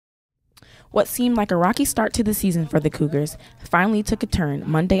What seemed like a rocky start to the season for the Cougars finally took a turn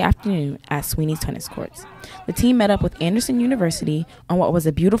Monday afternoon at Sweeney's tennis courts. The team met up with Anderson University on what was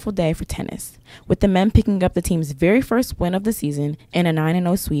a beautiful day for tennis, with the men picking up the team's very first win of the season in a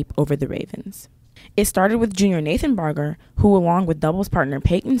 9-0 sweep over the Ravens. It started with junior Nathan Barger, who along with doubles partner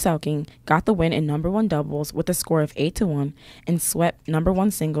Peyton Selking got the win in number one doubles with a score of 8-1 and swept number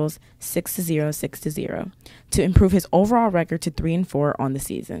one singles 6-0, 6-0 to improve his overall record to 3-4 on the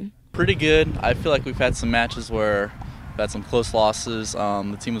season. Pretty good. I feel like we've had some matches where we've had some close losses.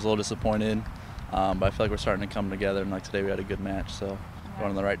 The team was a little disappointed, but I feel like we're starting to come together, and like today we had a good match, so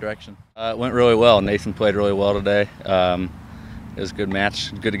going in the right direction. It went really well. Nathan played really well today. It was a good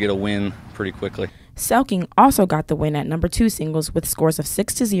match. Good to get a win pretty quickly. Selking also got the win at number two singles with scores of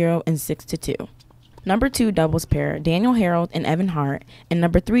 6-0 and 6-2. Number two doubles pair Daniel Harold and Evan Hart and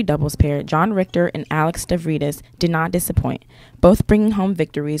number three doubles pair John Richter and Alex Stavridis did not disappoint, both bringing home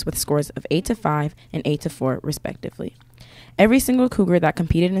victories with scores of 8-5 and 8-4 respectively. Every single Cougar that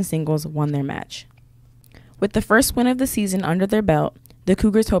competed in singles won their match. With the first win of the season under their belt, the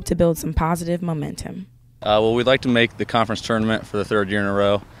Cougars hope to build some positive momentum. Well, we'd like to make the conference tournament for the third year in a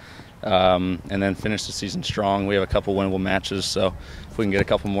row. And then finish the season strong. We have a couple winnable matches, so if we can get a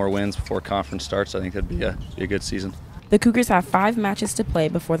couple more wins before conference starts, I think that'd be a good season. The Cougars have 5 matches to play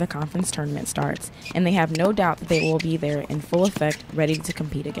before the conference tournament starts, and they have no doubt that they will be there in full effect, ready to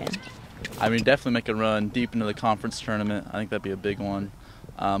compete again. I mean, definitely make a run deep into the conference tournament. I think that'd be a big one.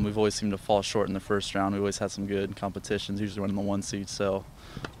 We've always seemed to fall short in the first round. We always had some good competitions, usually winning the 1 seed, so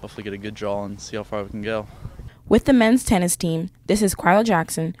hopefully get a good draw and see how far we can go. With the men's tennis team, this is Quila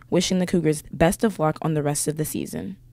Jackson wishing the Cougars best of luck on the rest of the season.